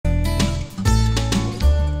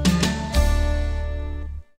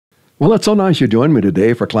Well, it's so nice you joined me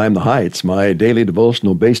today for Climb the Heights, my daily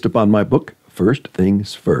devotional based upon my book, First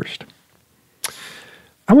Things First.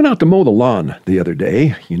 I went out to mow the lawn the other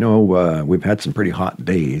day. We've had some pretty hot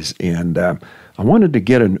days, and I wanted to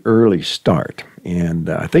get an early start. And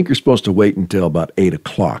I think you're supposed to wait until about 8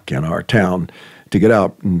 o'clock in our town to get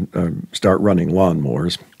out and start running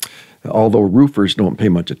lawnmowers. Although roofers don't pay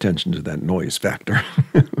much attention to that noise factor.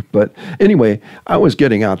 But anyway, I was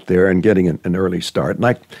getting out there and getting an early start.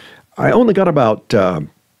 And I only got about,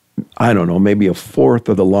 maybe a fourth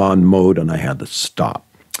of the lawn mowed, and I had to stop.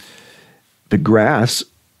 The grass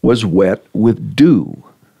was wet with dew.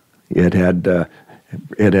 It had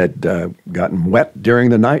gotten wet during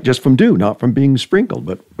the night just from dew, not from being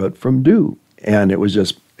sprinkled, but from dew. And it was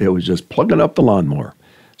just plugging up the lawnmower.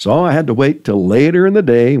 So I had to wait till later in the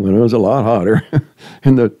day when it was a lot hotter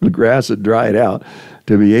and the grass had dried out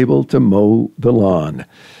to be able to mow the lawn.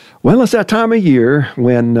 Well, it's that time of year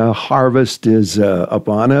when harvest is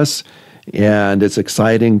upon us, and it's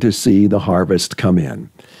exciting to see the harvest come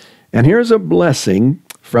in. And here's a blessing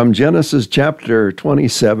from Genesis chapter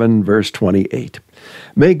 27, verse 28.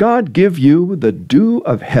 May God give you the dew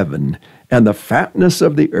of heaven and the fatness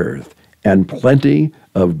of the earth and plenty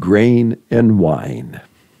of grain and wine.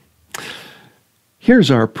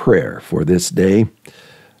 Here's our prayer for this day.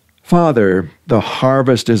 Father, the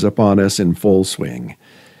harvest is upon us in full swing.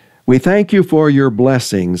 We thank you for your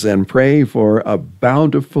blessings and pray for a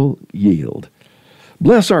bountiful yield.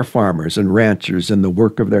 Bless our farmers and ranchers in the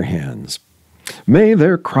work of their hands. May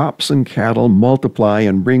their crops and cattle multiply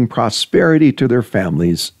and bring prosperity to their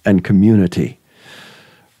families and community.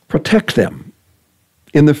 Protect them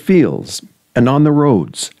in the fields and on the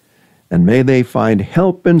roads, and may they find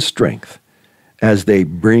help and strength as they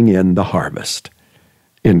bring in the harvest.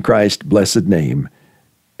 In Christ's blessed name,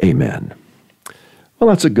 amen. Well,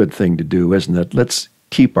 that's a good thing to do, isn't it? Let's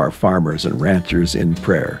keep our farmers and ranchers in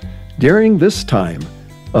prayer during this time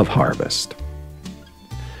of harvest.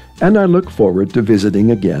 And I look forward to visiting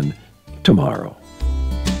again tomorrow.